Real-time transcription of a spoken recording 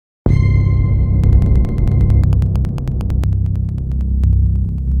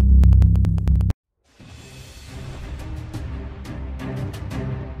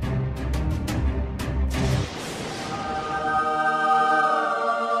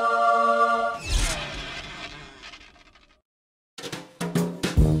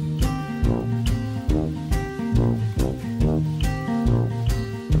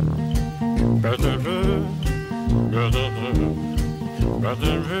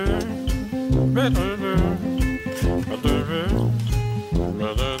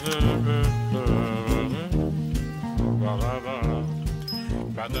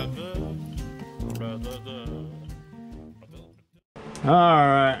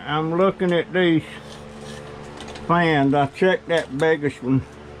Alright, I'm looking at these fans. I checked that biggest one.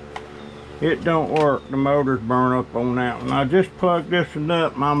 It don't work. The motor's burn up on that one. I just plugged this one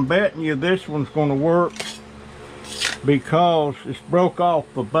up, and I'm betting you this one's going to work because it's broke off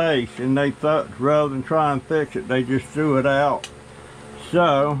the base, and they thought rather than try and fix it, they just threw it out.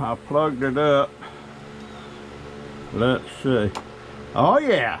 So I plugged it up. Let's see. Oh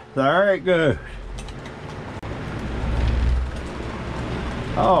yeah, there it goes.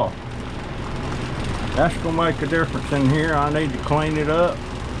 Oh, that's gonna make a difference in here. I need to clean it up.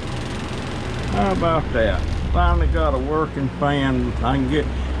 How about that? Finally got a working fan.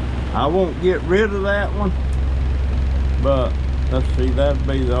 I won't get rid of that one, but let's see, that'd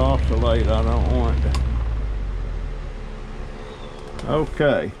be the oscillate. I don't want it to.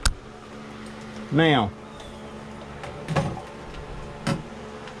 Okay, now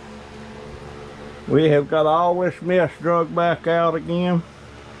we have got all this mess drug back out again.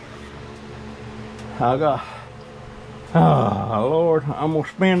 Oh Lord, I'm gonna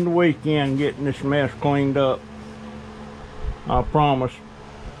spend the weekend getting this mess cleaned up. I promise.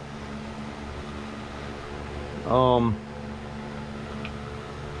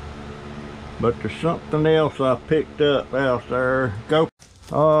 But there's something else I picked up out there.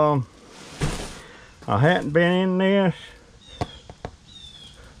 I hadn't been in this.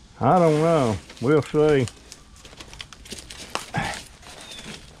 I don't know. We'll see.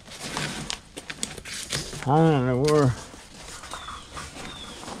 I don't know where.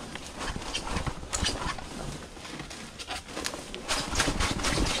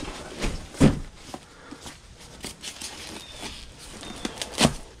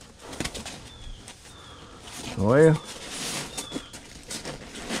 Well,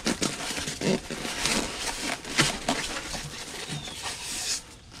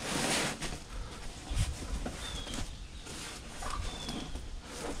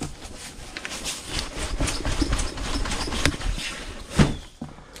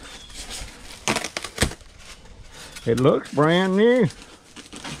 it looks brand new.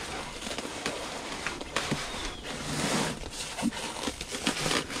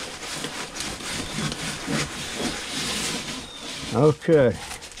 Okay.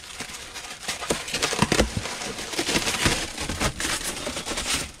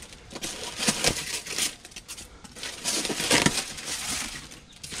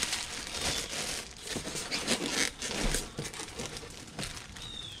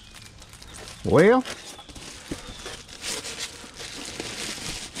 Well,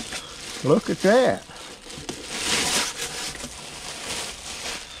 look at that.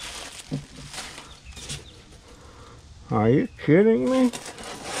 Are you kidding me?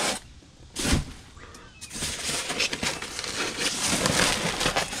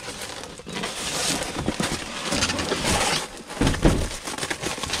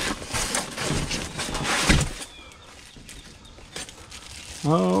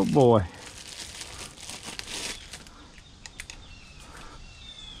 Oh boy.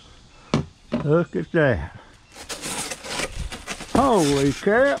 Look at that. Holy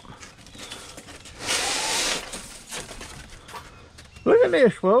crap. Look at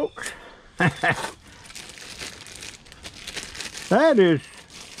this, folks. That is.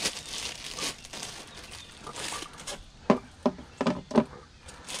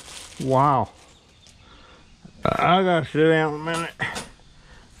 Wow. I gotta sit down a minute.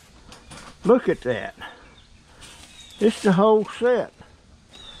 Look at that. It's the whole set.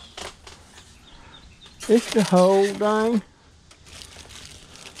 It's the whole thing.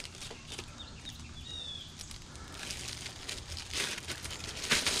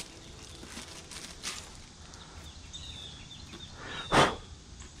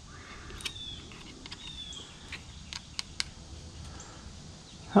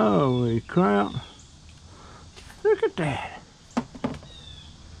 Holy crap. Look at that.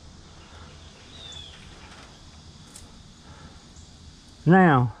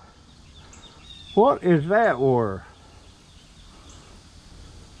 Now, what is that worth?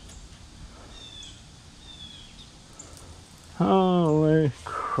 Holy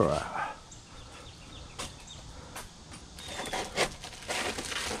crap.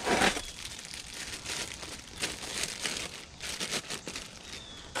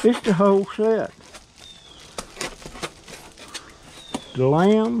 It's the whole set. The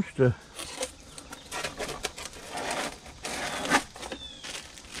lambs,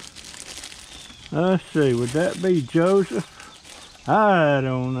 let's see, would that be Joseph? I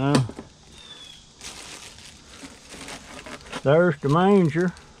don't know. There's the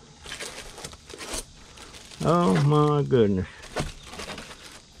manger. Oh my goodness.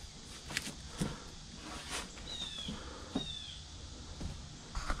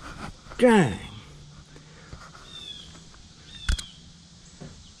 Dang.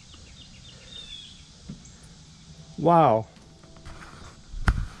 Wow.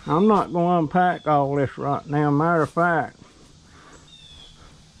 I'm not going to unpack all this right now. Matter of fact,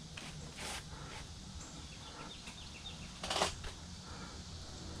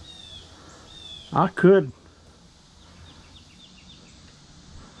 I could.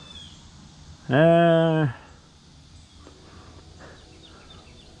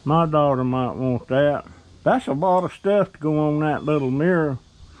 My daughter might want that. That's a lot of stuff to go on that little mirror.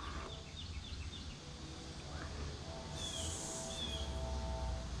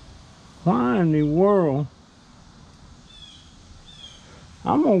 Why in the world?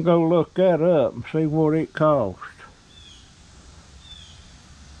 I'm gonna go look that up and see what it cost.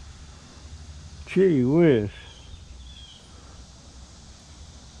 Gee whiz.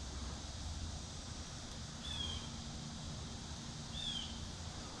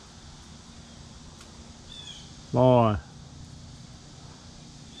 Boy.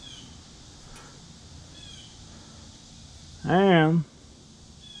 And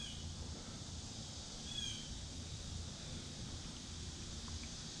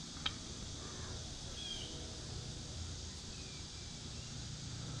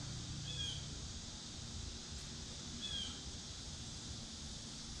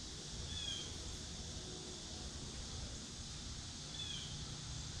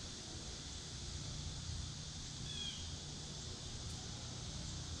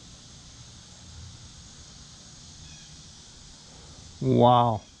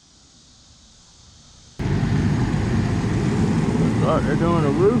wow. Looks like they're doing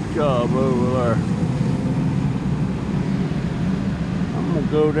a roof job over there. I'm gonna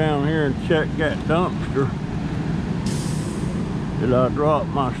go down here and check that dumpster that I dropped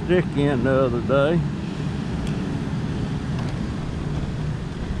my stick in the other day.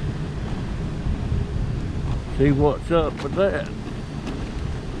 See what's up with that.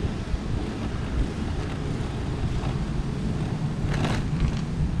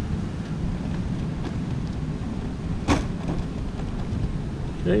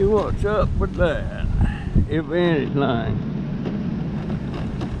 See what's up with that, if anything.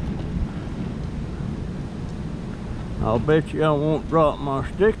 I'll bet you I won't drop my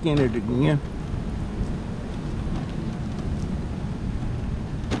stick in it again.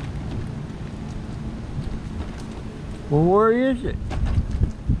 Well, where is it?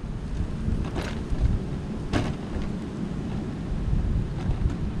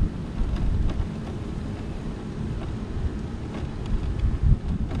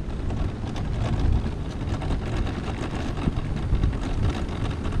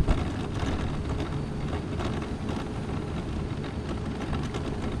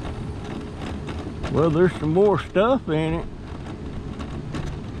 Well, there's some more stuff in it.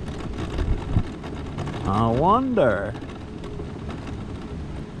 I wonder.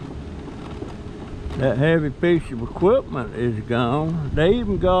 That heavy piece of equipment is gone. They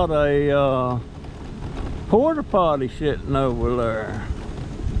even got a porta potty sitting over there.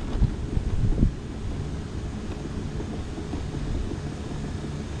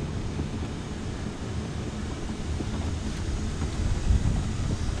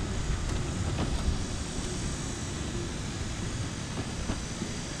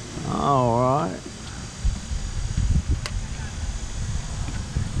 All right.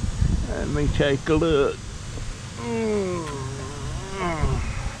 Let me take a look.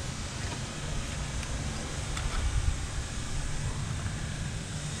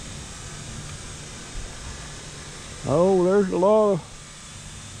 Oh, there's a lot of...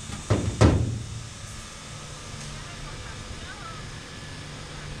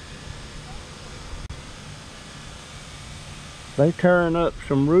 They tearing up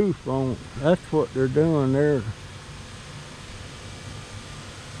some roof on, that's what they're doing there.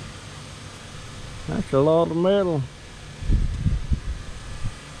 That's a lot of metal.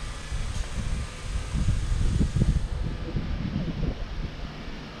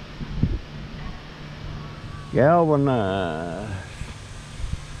 Galvanized.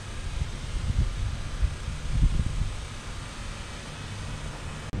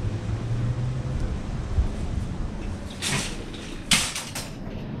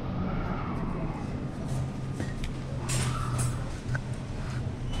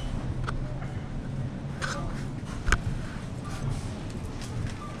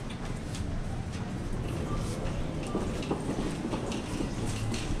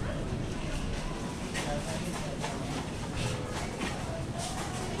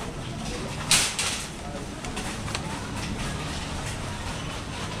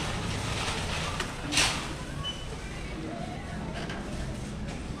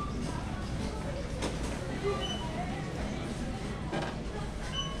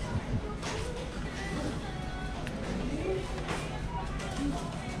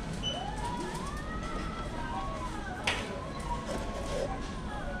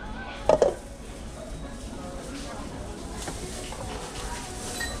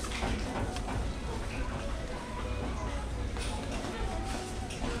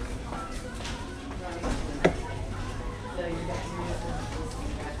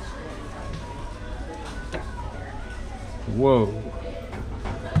 Whoa.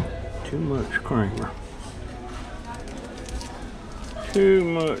 Too much creamer. Too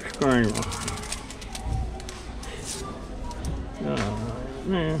much creamer. Oh,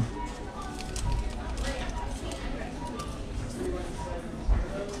 man.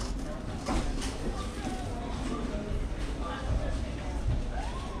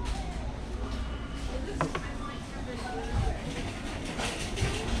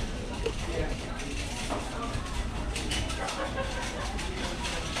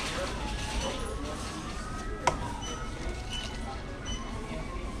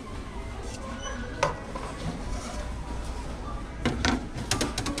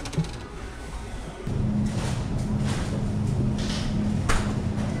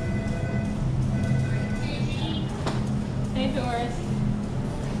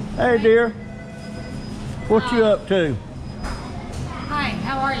 Hey dear, what you up to? Hi,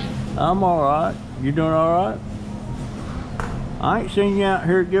 how are you? I'm all right. You doing all right? I ain't seen you out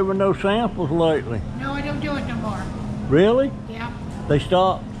here giving no samples lately. No, I don't do it no more. Really? Yeah. They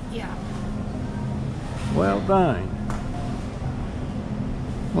stopped? Yeah. Well, dang.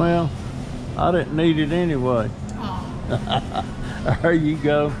 Well, I didn't need it anyway. Oh. There you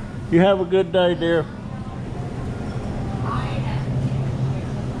go. You have a good day, dear.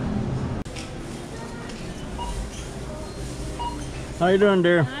 How you doing,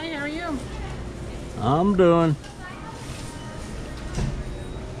 dear? Hi, how are you? I'm doing.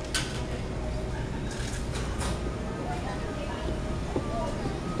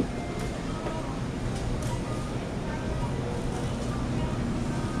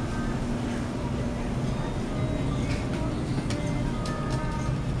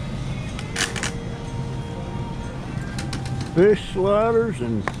 Fish sliders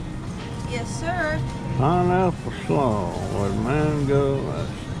and Yes, sir. pineapple slaw with mango.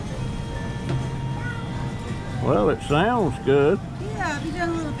 Well, it sounds good. Yeah, I've been doing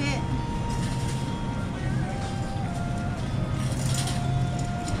a little bit.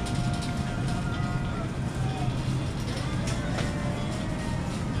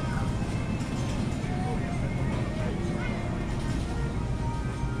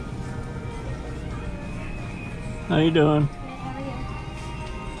 How you doing? How are you?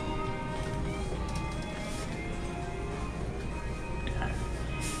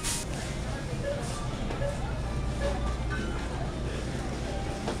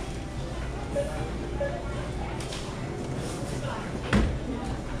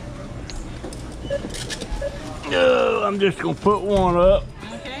 No, I'm just gonna put one up.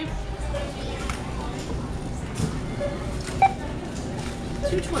 Okay.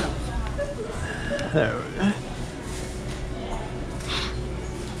 212. There we go.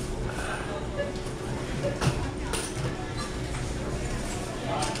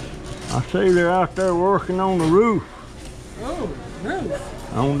 I see they're out there working on the roof. Oh,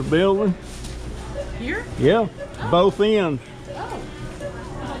 roof. On the building. Here? Yeah, both ends. Oh.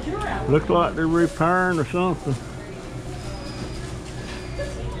 You're out. Looks like they're repairing or something.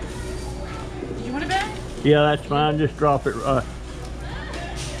 Did you want it back? Yeah, that's fine. Just drop it right.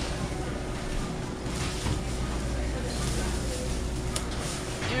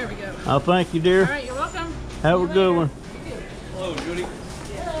 There we go. I thank you, dear. All right, you're welcome. Have a good one. Hello, Judy.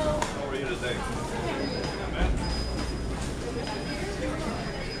 Hello. How are you today?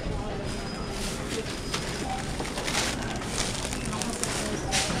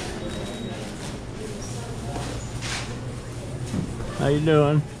 How you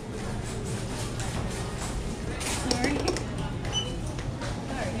doing? Sorry.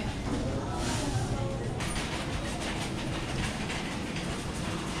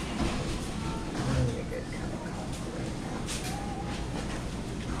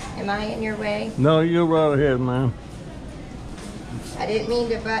 Am I in your way? No, you're right ahead, man. I didn't mean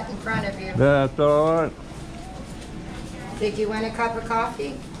to butt in front of you. That's all right. Did you want a cup of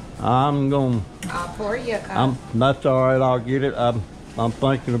coffee? I'm going. I'll pour you a cup. That's all right. I'll get it. I'm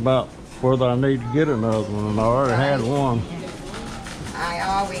thinking about whether I need to get another one, and I already had one. I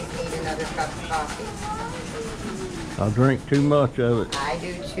always need another cup of coffee. I drink too much of it. I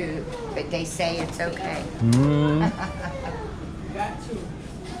do too, but they say it's okay. Mm. Got to.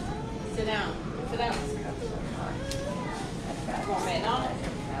 Sit down. Sit down. Want man on it?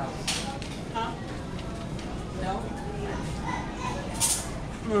 Huh? No?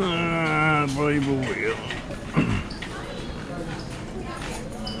 I believe we will.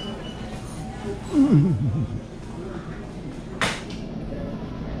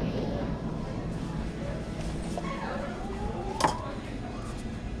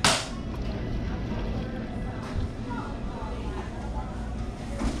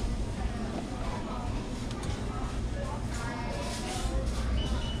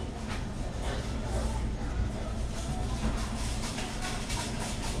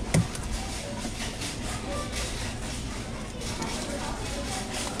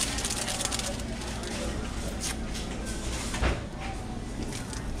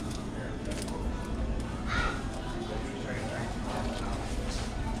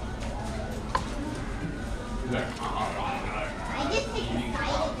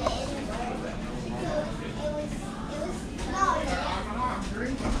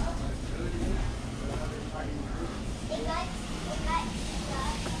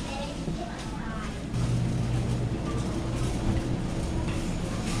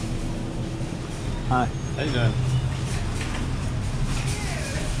 Hi. How you doing?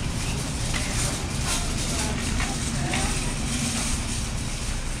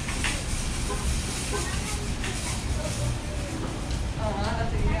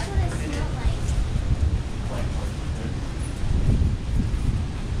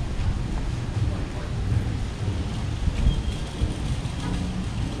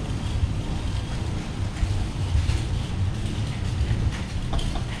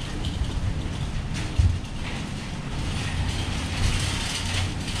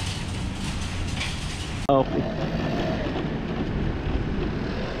 Coffee.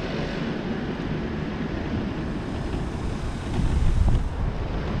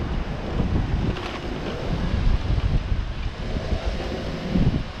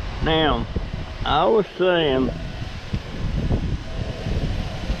 Now, I was saying,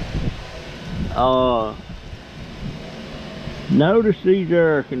 notice these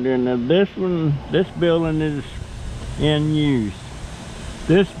air conditioners. This building is in use.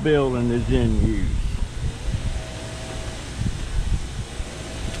 This building is in use.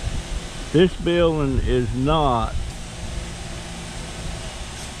 This building is not.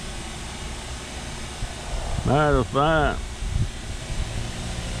 Matter of fact,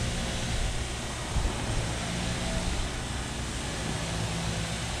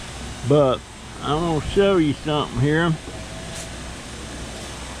 but I'm gonna show you something here.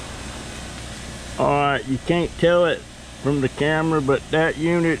 Alright, you can't tell it from the camera, but that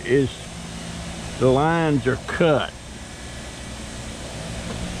unit is, the lines are cut.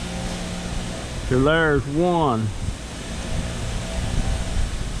 So there's one.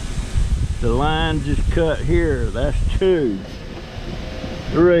 The lines is cut here. That's 2.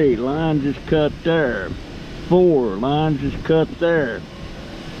 3 lines is cut there. 4 lines is cut there.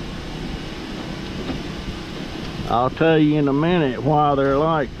 I'll tell you in a minute why they're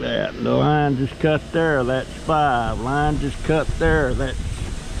like that. The lines is cut there. That's 5. Lines is cut there.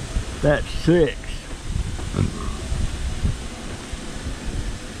 That's 6.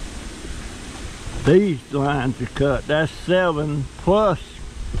 These lines are cut. That's 7, plus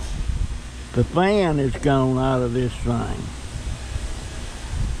the fan is gone out of this thing.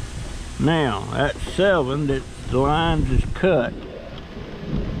 Now, that's 7 that the lines is cut.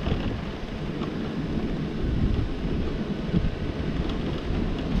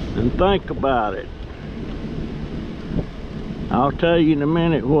 And think about it. I'll tell you in a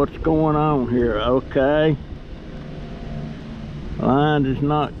minute what's going on here, okay? Line is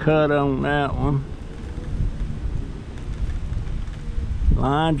not cut on that one.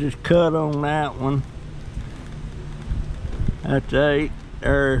 Lines is cut on that one. That's 8.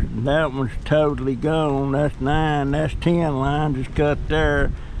 There, that one's totally gone. That's 9. That's 10 lines is cut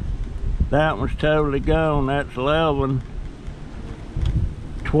there. That one's totally gone. That's 11.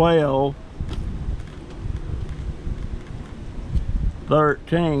 12.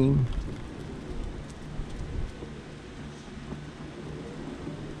 13.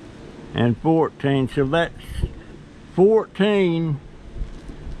 And 14. So that's 14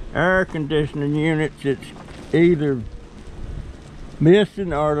 air conditioning units. It's either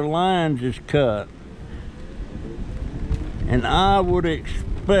missing or the lines is cut. And I would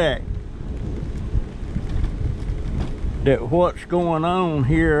expect that what's going on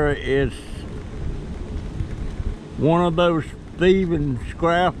here is one of those thieving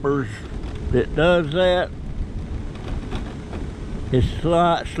scrappers that does that is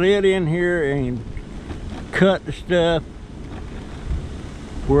slid in here and cut the stuff,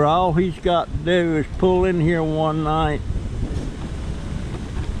 where all he's got to do is pull in here one night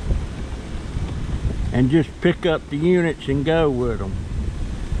and just pick up the units and go with them.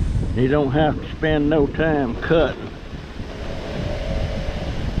 He don't have to spend no time cutting.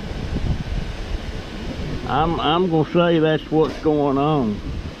 I'm gonna say that's what's going on.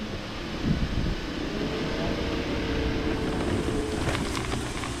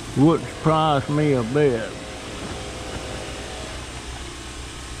 Wouldn't surprise me a bit.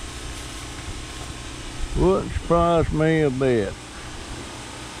 Wouldn't surprise me a bit.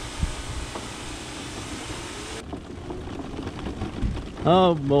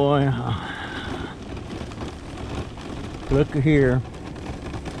 Oh boy. Look at here.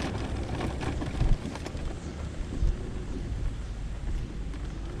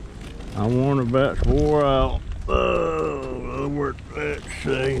 I wonder if that's wore out. Oh, let's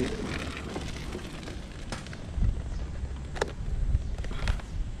see.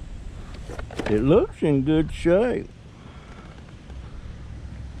 It looks in good shape.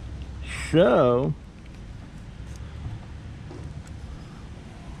 So,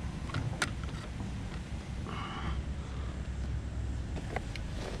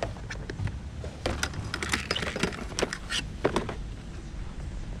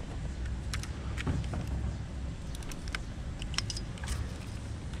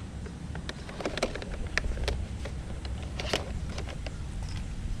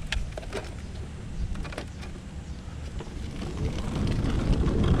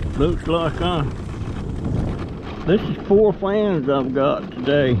 Looks like this is 4 fans I've got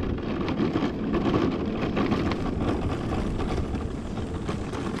today.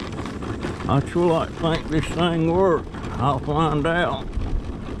 I sure like to think this thing works. I'll find out.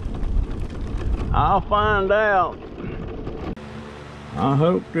 I'll find out. I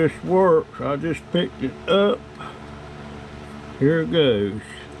hope this works. I just picked it up. Here it goes.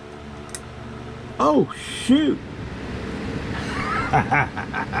 Oh shoot.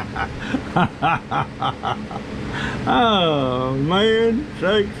 Oh man,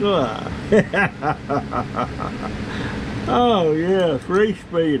 sakes alive. Oh yeah,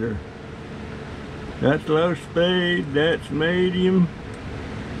 3-speeder. That's low speed, that's medium,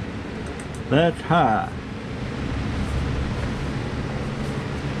 that's high.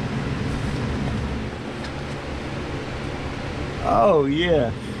 Oh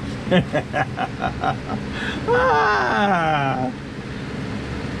yes. Ah,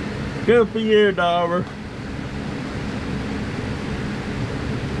 good for you, Dobber.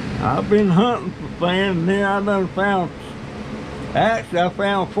 I've been hunting for fans, and then I done found, actually I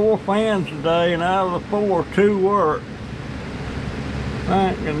found 4 fans today, and out of the 4, 2 worked.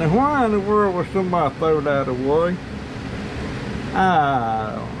 And why in the world would somebody throw that away?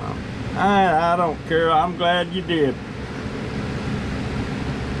 I don't know. I don't care. I'm glad you did.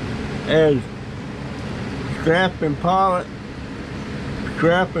 As scrapping pallet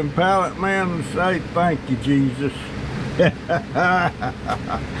man would say, thank you, Jesus.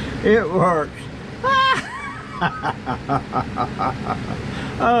 It works.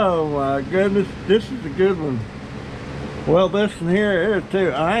 Oh my goodness, this is a good one. Well, this one here is too.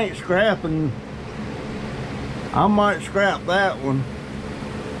 I ain't scrapping. I might scrap that one,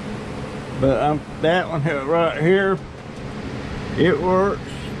 but that one here, right here, it works.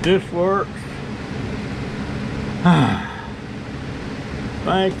 This works.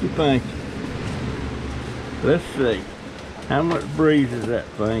 Thank you, thank you. Let's see. How much breeze is that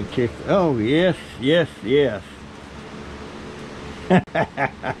thing kick? Oh, yes, yes, yes.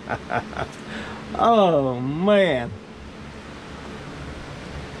 Oh, man.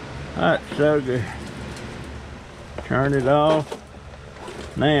 That's so good. Turn it off.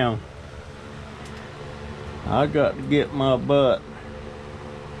 Now, I got to get my butt.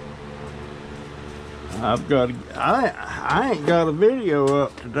 I ain't got a video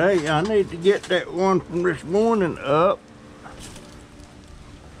up today. I need to get that one from this morning up.